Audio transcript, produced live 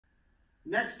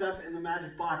Next up in the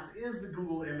magic box is the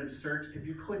Google image search. If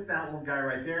you click that little guy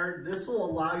right there, this will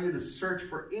allow you to search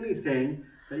for anything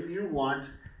that you want.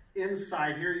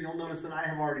 Inside here, you'll notice that I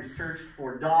have already searched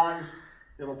for dogs.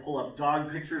 It'll pull up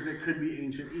dog pictures. It could be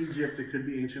ancient Egypt, it could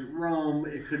be ancient Rome,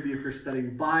 it could be if you're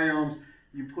studying biomes.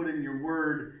 You put in your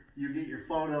word, you get your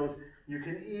photos. You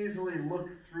can easily look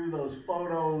through those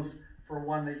photos for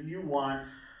one that you want,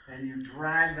 and you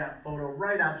drag that photo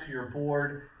right out to your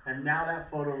board, and now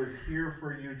that photo is here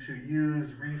for you to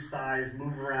use, resize,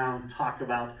 move around, talk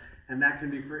about, and that can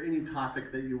be for any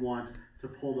topic that you want to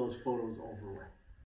pull those photos over with.